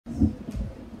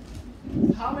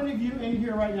How many of you in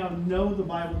here right now know the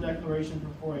Bible declaration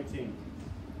for 4:18?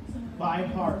 By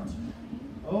heart.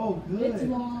 Oh, good. It's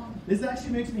long. This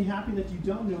actually makes me happy that you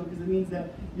don't know it, because it means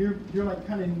that you're like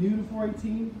kind of new to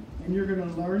 4:18 and you're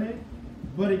going to learn it.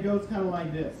 But it goes kind of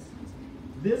like this.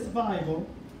 This Bible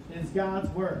is God's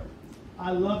Word.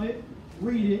 I love it,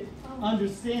 read it,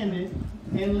 understand it,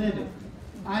 and live it.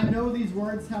 I know these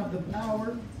words have the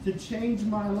power to change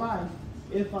my life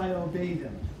if I obey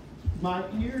them. My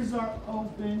ears are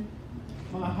open,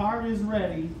 my heart is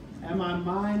ready, and my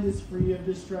mind is free of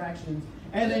distractions.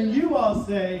 And then you all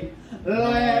say,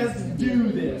 let's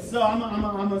do this. So I'm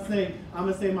gonna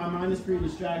say my mind is free of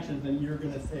distractions, and you're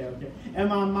gonna say, okay. And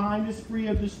my mind is free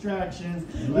of distractions.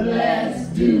 Let's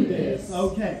do this.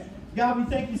 Okay. God, we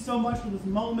thank you so much for this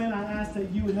moment. I ask that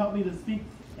you would help me to speak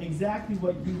exactly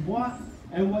what you want,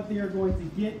 and what they are going to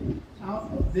get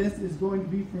out of this is going to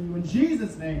be from you. In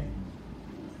Jesus' name,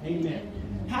 amen.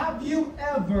 Have you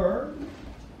ever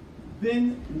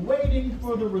been waiting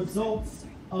for the results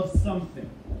of something?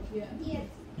 Yes.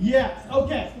 Yes.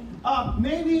 Okay.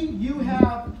 Maybe you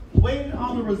have waited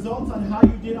on the results on how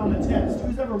you did on a test.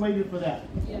 Who's ever waited for that?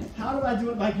 Yes. How do I do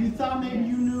it? Like you thought maybe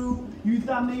you knew, you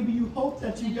thought maybe you hoped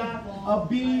that you got a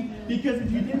B, because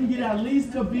if you didn't get at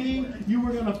least a B, you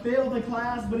were going to fail the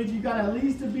class. But if you got at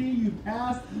least a B, you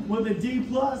passed with a D+,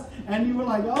 and you were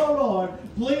like, oh Lord,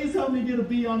 please help me get a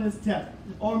B on this test.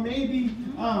 Or maybe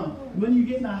when you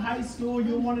get into high school,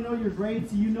 you'll want to know your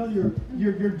grades, so you know your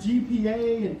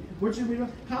GPA and what you're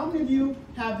doing. How many of you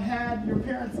have had, your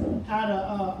parents had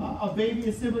a baby,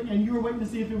 a sibling, and you were waiting to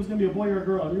see if it was going to be a boy or a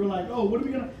girl? And you were like, oh, what are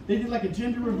we going to, they did like a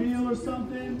gender reveal or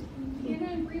something?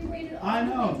 I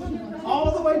know.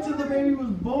 All the way till the baby was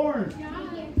born.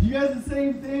 You guys the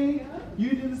same thing?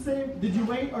 You did the same? Did you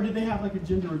wait, or did they have like a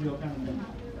gender reveal kind of thing?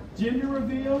 Gender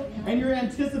reveal, and you're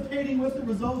anticipating what the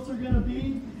results are going to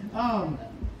be.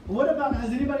 What about,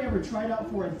 has anybody ever tried out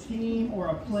for a team or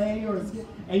a play or a skit,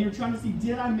 and you're trying to see,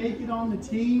 did I make it on the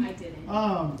team? I didn't.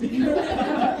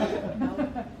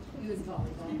 It was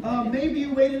volleyball. Maybe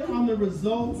you waited on the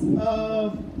results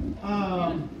of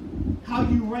how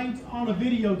you ranked on a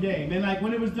video game, and like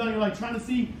when it was done, you're like trying to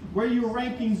see where your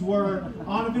rankings were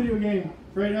on a video game.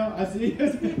 Fredo, I see.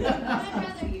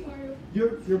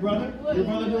 Your brother? Your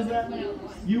brother does that?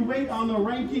 You wait on the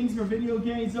rankings for video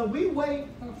games. So we wait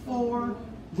for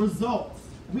results.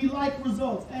 We like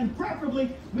results. And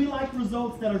preferably, we like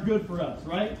results that are good for us,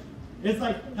 right? It's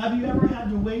like, have you ever had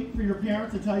to wait for your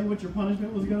parents to tell you what your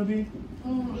punishment was going to be?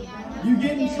 You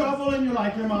get in trouble and you're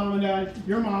like, your mom and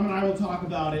I will talk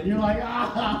about it. And you're like,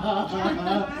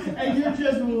 and you're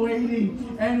just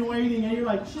waiting and waiting. And you're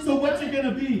like, so what's it going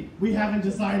to be? We haven't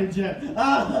decided yet.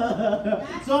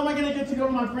 So am I going to get to go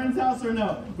to my friend's house or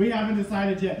no? We haven't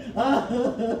decided yet.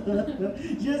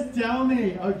 Just tell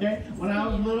me, okay? When I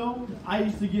was little, I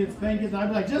used to get spankings. I'd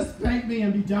be like, just spank me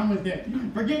and be done with it.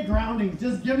 Forget grounding.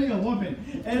 Just give me a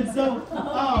whooping. And so,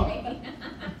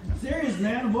 serious,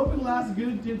 man. A whooping lasts a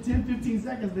good 10, 15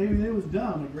 seconds. Maybe it was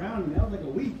done. The grounding, that was like a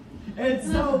week. And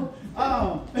so,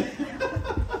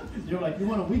 you're like, you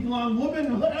want a week-long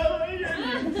whooping?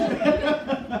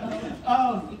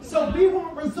 So we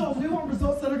want results. We want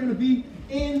results that are going to be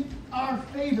in our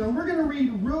favor. And we're going to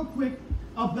read real quick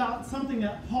about something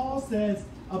that Paul says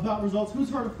about results. Who's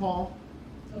heard of Paul?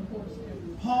 Of course.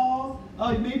 Paul,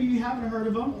 maybe you haven't heard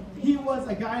of him. He was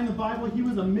a guy in the Bible. He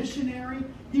was a missionary.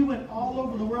 He went all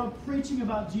over the world preaching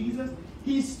about Jesus.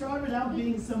 He started out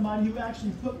being somebody who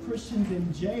actually put Christians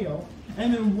in jail.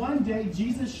 And then one day,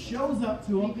 Jesus shows up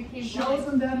to him, shows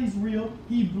him that he's real.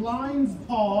 He blinds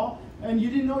Paul. And you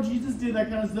didn't know Jesus did that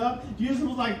kind of stuff. Jesus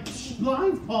was like,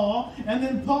 blinds Paul. And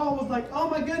then Paul was like, oh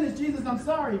my goodness, Jesus, I'm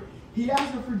sorry. He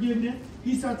asked for forgiveness.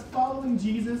 He starts following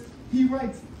Jesus. He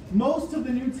writes most of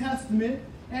the New Testament.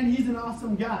 And he's an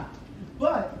awesome guy.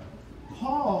 But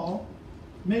Paul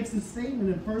makes a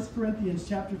statement in 1 Corinthians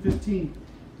chapter 15,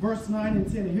 verse 9 and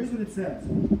 10. And here's what it says.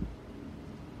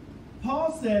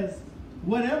 Paul says,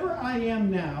 whatever I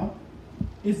am now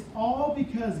is all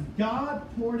because God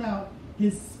poured out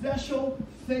his special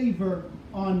favor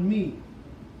on me,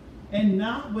 and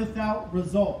not without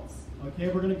results. Okay,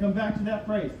 we're going to come back to that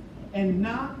phrase. And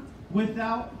not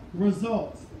without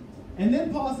results. And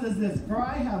then Paul says this, for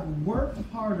I have worked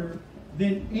harder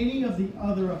than any of the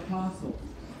other apostles.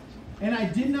 And I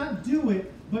did not do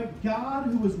it, but God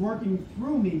who was working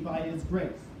through me by his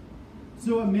grace.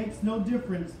 So it makes no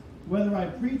difference whether I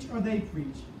preach or they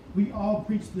preach. We all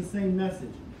preach the same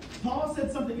message. Paul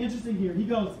said something interesting here. He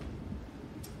goes,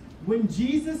 when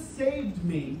Jesus saved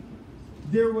me,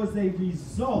 there was a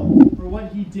result for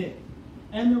what he did.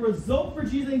 And the result for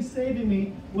Jesus saving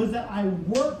me was that I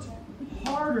worked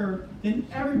harder than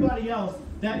everybody else.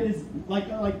 That is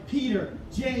like Peter,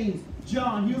 James,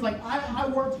 John. He was like, I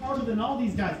worked harder than all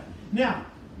these guys. Now,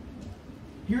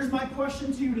 here's my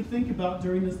question to you to think about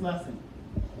during this lesson.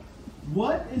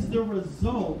 What is the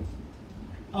result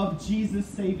of Jesus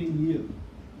saving you?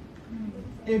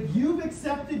 If you've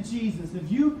accepted Jesus,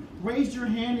 if you raised your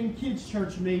hand in kids'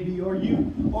 church maybe, or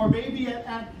maybe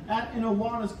at an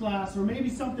Awanas class, or maybe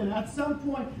something, at some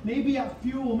point, maybe at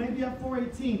Fuel, maybe at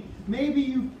 418, maybe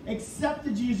you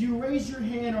accepted Jesus, you raised your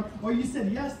hand, or you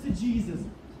said yes to Jesus,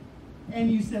 and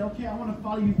you said, okay, I want to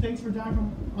follow you. Thanks for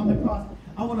dying on the cross.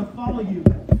 I want to follow you.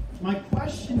 My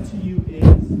question to you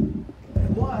is,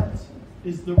 what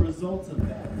is the result of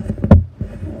that?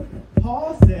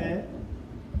 Paul said,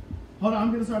 hold on, I'm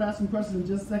going to start asking questions in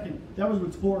just a second. That was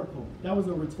rhetorical. That was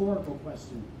a rhetorical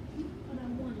question. But I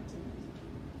wanted to.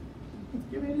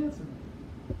 Give me an answer.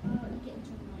 You get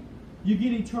eternal life. You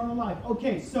get eternal life.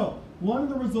 Okay, so one of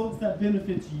the results that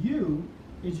benefits you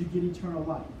is you get eternal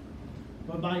life.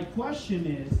 But my question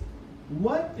is,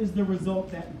 what is the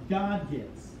result that God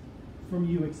gets from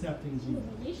you accepting Jesus? A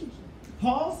relationship.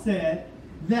 Paul said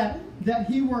that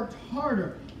he worked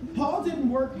harder. Paul didn't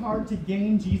work hard to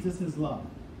gain Jesus' love.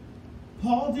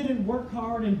 Paul didn't work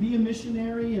hard and be a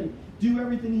missionary and do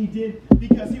everything he did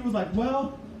because he was like,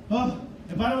 well,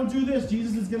 if I don't do this,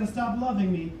 Jesus is going to stop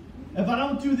loving me. If I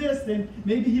don't do this, then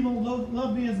maybe he won't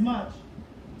love me as much.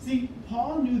 See,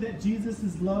 Paul knew that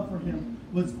Jesus' love for him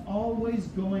was always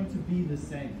going to be the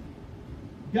same.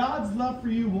 God's love for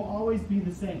you will always be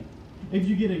the same. If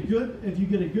you get a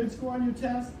good score on your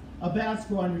test, a bad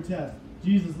score on your test,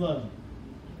 Jesus loves you.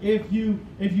 If you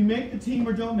make the team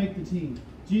or don't make the team,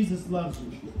 Jesus loves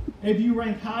you. If you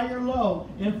rank high or low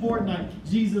in Fortnite,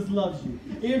 Jesus loves you.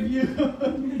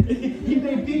 He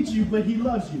may beat you, but he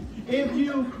loves you. If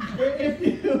you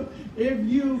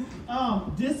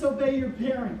disobey your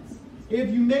parents,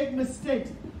 if you make mistakes,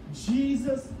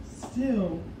 Jesus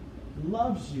still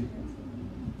loves you.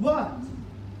 But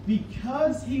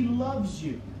because he loves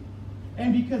you,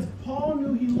 and because Paul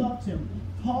knew he loved him,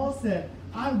 Paul said,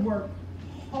 I work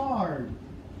hard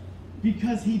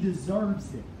because he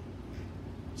deserves it.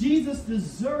 Jesus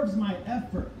deserves my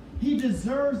effort. He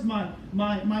deserves my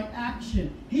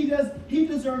action. He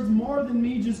deserves more than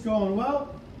me just going,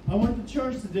 well, I went to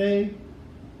church today,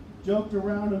 joked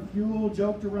around in Fuel,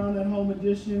 joked around at Home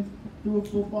Edition, threw a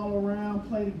football around,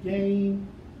 played a game.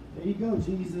 There you go,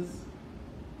 Jesus.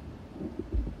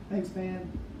 Thanks, man.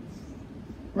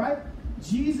 Right?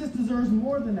 Jesus deserves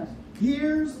more than that.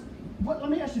 Let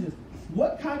me ask you this.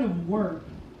 What kind of work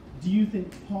do you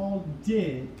think Paul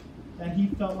did that he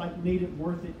felt like made it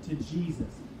worth it to Jesus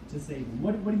to save him?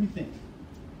 What do you think?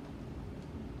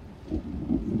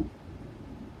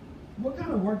 What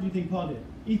kind of work do you think Paul did?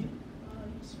 Ethan?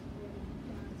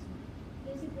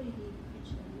 Basically, he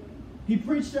preached everywhere. He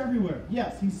preached everywhere.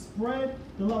 Yes, he spread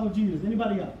the love of Jesus.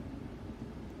 Anybody else?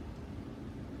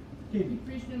 He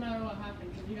preached no matter what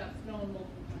happened because he got stoned multiple times.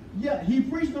 Yeah, he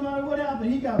preached no matter what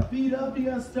happened. He got beat up, he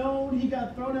got stoned, he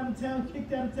got thrown out of town,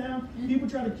 kicked out of town. People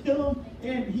tried to kill him,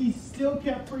 and he still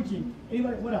kept preaching.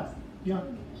 Anybody? What else? Yeah.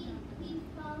 He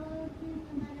followed him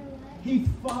no matter what. He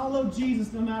followed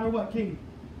Jesus no matter what. Katie?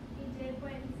 He did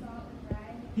what he thought was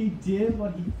right. He did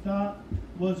what he thought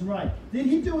was right. Did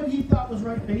he do what he thought was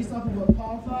right based off of what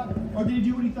Paul thought? Or did he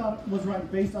do what he thought was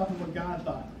right based off of what God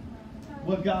thought?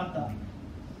 What God thought.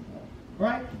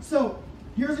 Right? So,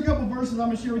 here's a couple verses I'm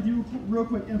going to share with you real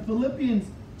quick. In Philippians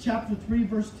chapter 3,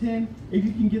 verse 10, if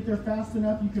you can get there fast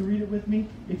enough, you can read it with me.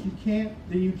 If you can't,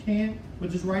 then you can't. But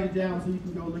just write it down so you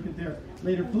can go look at there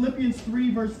later. Philippians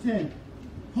 3, verse 10.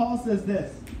 Paul says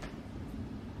this.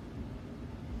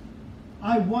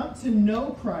 I want to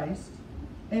know Christ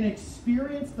and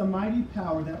experience the mighty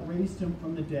power that raised him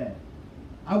from the dead.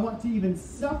 I want to even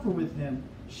suffer with him,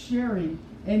 sharing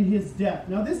in his death.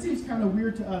 Now, this seems kind of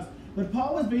weird to us, but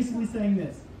Paul was basically saying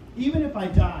this. Even if I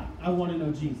die, I want to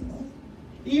know Jesus.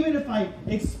 Even if I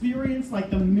experience like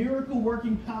the miracle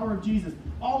working power of Jesus,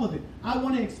 all of it, I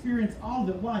want to experience all of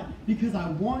it. Why? Because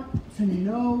I want to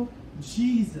know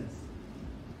Jesus.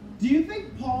 Do you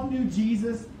think Paul knew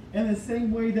Jesus in the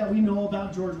same way that we know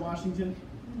about George Washington?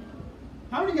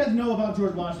 How many of you guys know about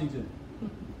George Washington?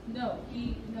 No,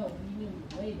 he knew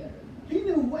way better. He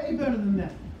knew way better than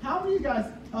that. How many of you guys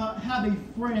have a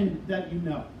friend that you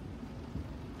know?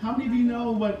 How many of you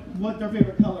know what their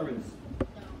favorite color is?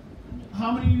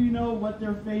 How many of you know what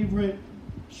their favorite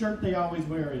shirt they always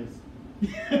wear is?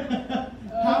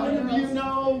 How many of you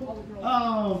know?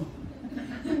 How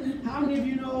many of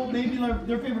you know maybe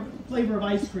their favorite flavor of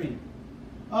ice cream?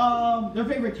 Their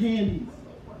favorite candies?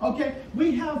 Okay?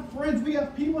 We have friends, we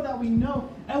have people that we know,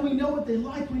 and we know what they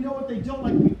like, we know what they don't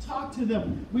like. We talk to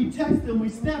them, we text them, we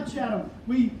Snapchat them,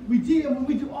 we DM them,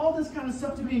 we do all this kind of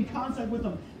stuff to be in contact with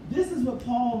them. This is what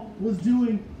Paul was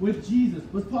doing with Jesus.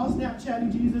 Was Paul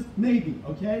Snapchatting Jesus? Maybe,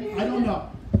 okay? I don't know.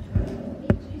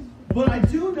 But I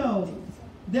do know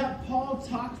that Paul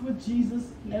talked with Jesus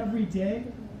every day.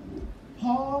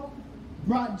 Paul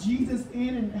brought Jesus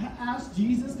in and asked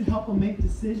Jesus to help him make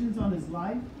decisions on his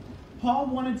life. Paul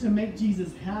wanted to make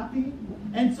Jesus happy,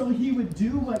 and so he would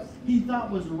do what he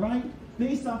thought was right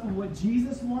based off of what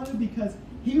Jesus wanted because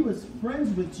he was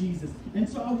friends with Jesus. And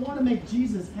so I want to make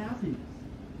Jesus happy.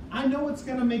 I know it's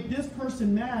going to make this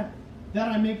person mad that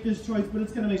I make this choice, but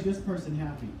it's going to make this person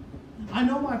happy. I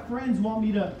know my friends want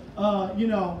me to,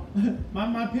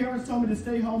 my parents told me to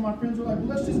stay home. My friends were like, well,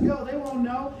 let's just go. They won't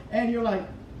know. And you're like,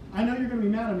 I know you're going to be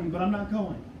mad at me, but I'm not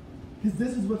going. Because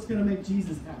this is what's going to make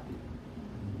Jesus happy.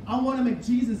 I want to make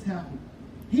Jesus happy.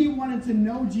 He wanted to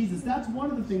know Jesus. That's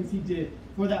one of the things he did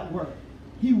for that work.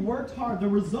 He worked hard. The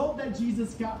result that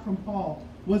Jesus got from Paul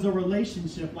was a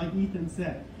relationship, like Ethan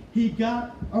said. He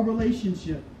got a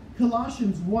relationship.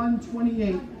 Colossians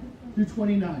 1:28 through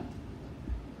 29.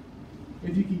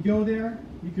 If you can go there,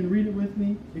 you can read it with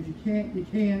me. If you can't, you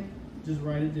can't. Just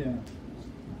write it down.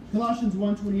 Colossians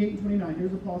 1:28 and 29.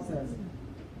 Here's what Paul says.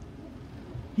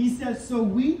 He says, so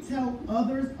we tell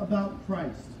others about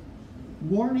Christ,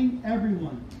 warning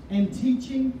everyone and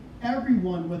teaching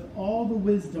everyone with all the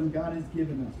wisdom God has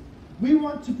given us. We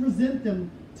want to present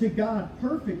them to God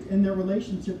perfect in their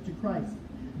relationship to Christ.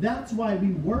 That's why we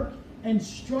work and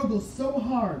struggle so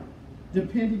hard,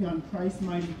 depending on Christ's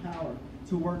mighty power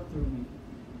to work through me.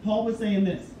 Paul was saying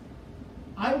this.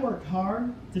 I work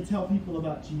hard to tell people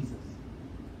about Jesus.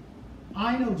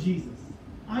 I know Jesus.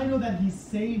 I know that he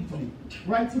saved me.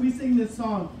 Right? So we sing this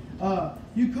song,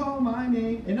 you call my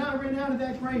name, and I ran out of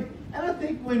that grave. And I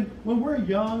think when we're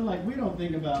young, like, we don't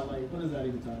think about, like, what is that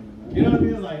even talking about? You know what I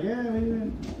mean? It's like,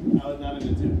 yeah, I was not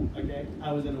in the tomb, okay?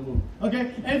 I was in a womb,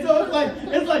 okay? And so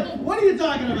it's like, what are you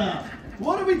talking about?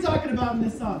 What are we talking about in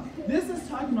this song? This is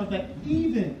talking about that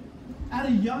even at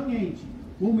a young age,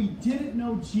 when we didn't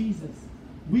know Jesus,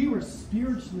 we were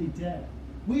spiritually dead.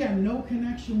 We had no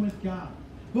connection with God.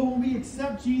 But when we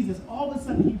accept Jesus, all of a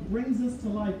sudden he brings us to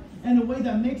life in a way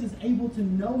that makes us able to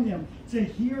know him, to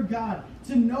hear God,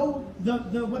 to know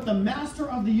what the master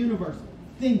of the universe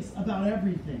thinks about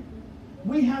everything.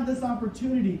 We have this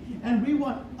opportunity, and we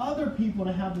want other people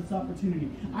to have this opportunity.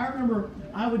 I remember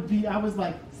I was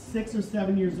like 6 or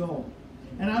 7 years old,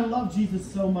 and I loved Jesus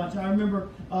so much. I remember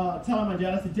telling my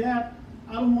dad, I said, Dad,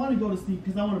 I don't want to go to sleep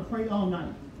because I want to pray all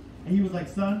night. And he was like,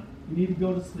 son, you need to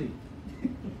go to sleep.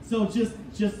 So just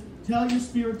tell your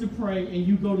spirit to pray and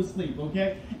you go to sleep,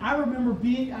 okay? I remember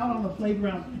being out on the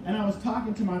playground and I was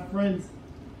talking to my friends,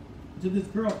 to this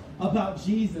girl, about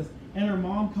Jesus. And her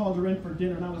mom called her in for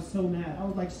dinner and I was so mad. I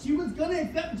was like, she was going to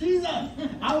accept Jesus.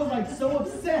 I was like so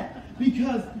upset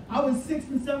because I was 6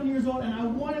 and 7 years old and I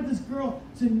wanted this girl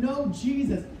to know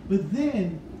Jesus. But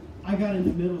then I got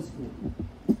into middle school.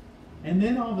 And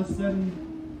then all of a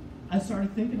sudden, I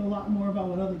started thinking a lot more about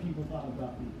what other people thought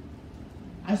about me.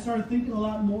 I started thinking a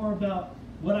lot more about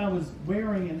what I was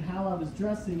wearing and how I was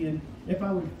dressing and if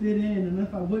I would fit in and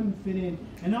if I wouldn't fit in.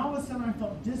 And all of a sudden I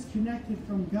felt disconnected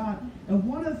from God. And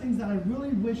one of the things that I really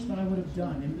wish that I would have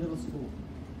done in middle school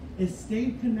is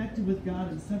stayed connected with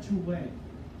God in such a way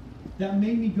that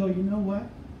made me go, you know what?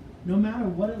 No matter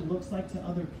what it looks like to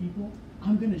other people,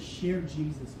 I'm going to share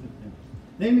Jesus with them.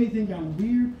 They may think I'm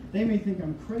weird. They may think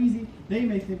I'm crazy. They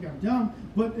may think I'm dumb.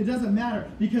 But it doesn't matter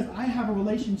because I have a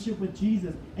relationship with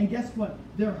Jesus. And guess what?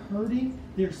 They're hurting.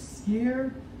 They're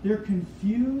scared. They're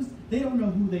confused. They don't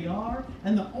know who they are.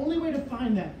 And the only way to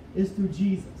find that is through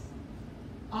Jesus.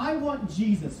 I want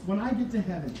Jesus, when I get to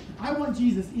heaven, I want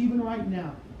Jesus even right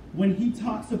now, when he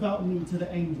talks about me to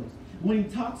the angels, when he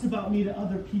talks about me to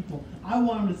other people, I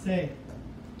want him to say,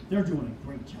 they're doing a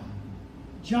great job.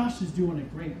 Josh is doing a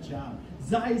great job.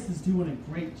 Zayas is doing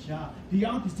a great job.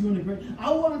 Bianca's doing a great job.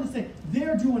 I want him to say,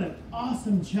 they're doing an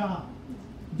awesome job.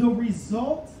 The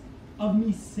result of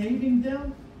me saving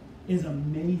them is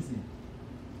amazing.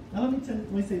 Now let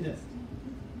me say this.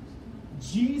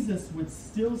 Jesus would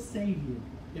still save you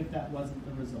if that wasn't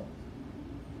the result.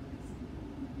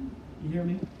 You hear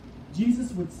me?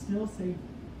 Jesus would still save you.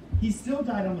 He still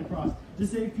died on the cross to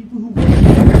save people who would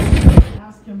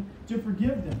ask him to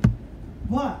forgive them.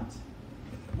 But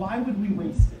why would we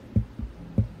waste it?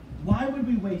 Why would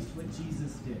we waste what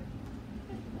Jesus did?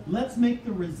 Let's make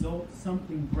the result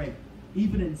something great,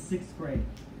 even in 6th grade,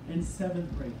 in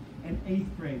 7th grade, and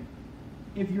 8th grade.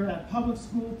 If you're at public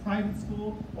school, private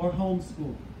school, or home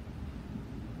school.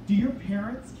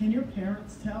 Can your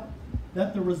parents tell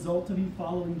that the result of you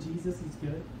following Jesus is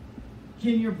good?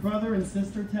 Can your brother and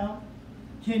sister tell?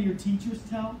 Can your teachers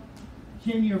tell?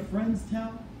 Can your friends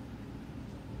tell?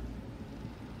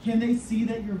 Can they see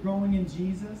that you're growing in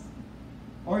Jesus?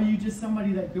 Or are you just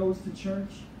somebody that goes to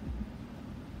church?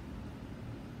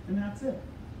 And that's it.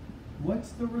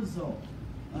 What's the result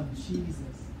of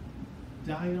Jesus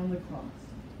dying on the cross,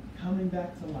 coming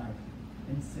back to life,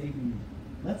 and saving you?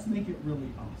 Let's make it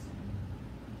really awesome.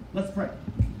 Let's pray.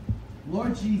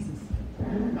 Lord Jesus,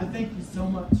 I thank you so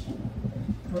much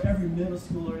for every middle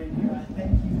schooler in here. I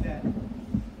thank you that,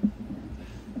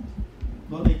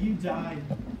 Lord, that you died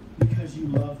because you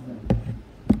love them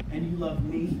and you love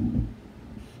me.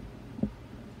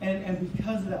 And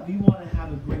because of that, we want to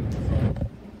have a great result.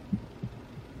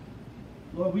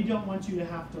 Lord, we don't want you to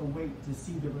have to wait to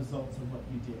see the results of what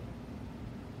you did.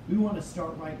 We want to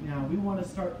start right now. We want to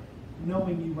start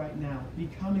knowing you right now,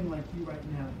 becoming like you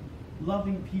right now,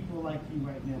 loving people like you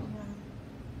right now.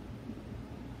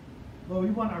 Lord, we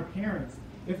want our parents,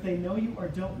 if they know you or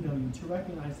don't know you, to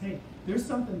recognize, hey, there's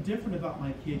something different about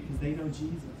my kid because they know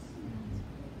Jesus.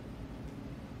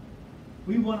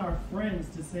 We want our friends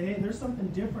to say, hey, there's something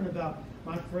different about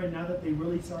my friend now that they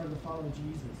really started to follow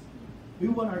Jesus. We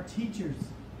want our teachers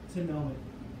to know it.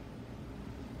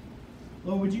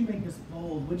 Lord, would you make us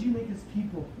bold? Would you make us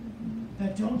people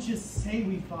that don't just say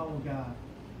we follow God?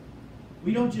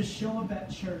 We don't just show up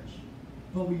at church,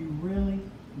 but we really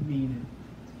mean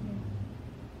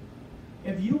it.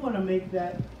 If you want to make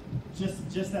that,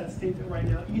 just that statement right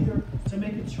now, either to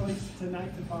make a choice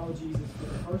tonight to follow Jesus for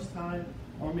the first time,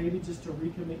 or maybe just to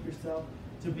recommit yourself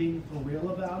to being for real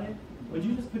about it, would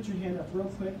you just put your hand up real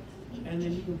quick, and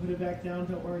then you can put it back down.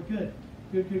 Don't worry. Good.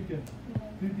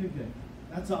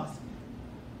 That's awesome.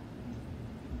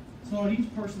 So Lord,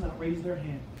 each person that raised their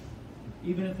hand,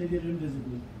 even if they did it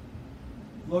invisibly,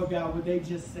 Lord God, would they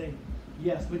just say,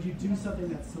 yes? Would you do something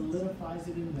that solidifies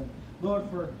it in them? Lord,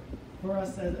 for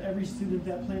us as every student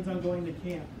that plans on going to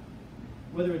camp,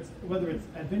 whether it's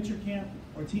adventure camp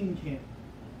or teen camp,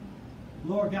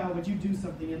 Lord God, would you do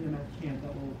something in them at camp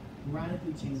that will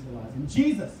radically change their lives? In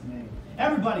Jesus' name.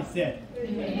 Everybody said,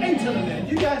 amen to the man.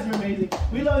 You guys are amazing.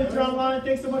 We love you if you're online.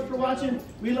 Thanks so much for watching.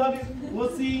 We love you.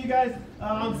 We'll see you guys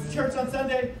on church on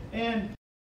Sunday. And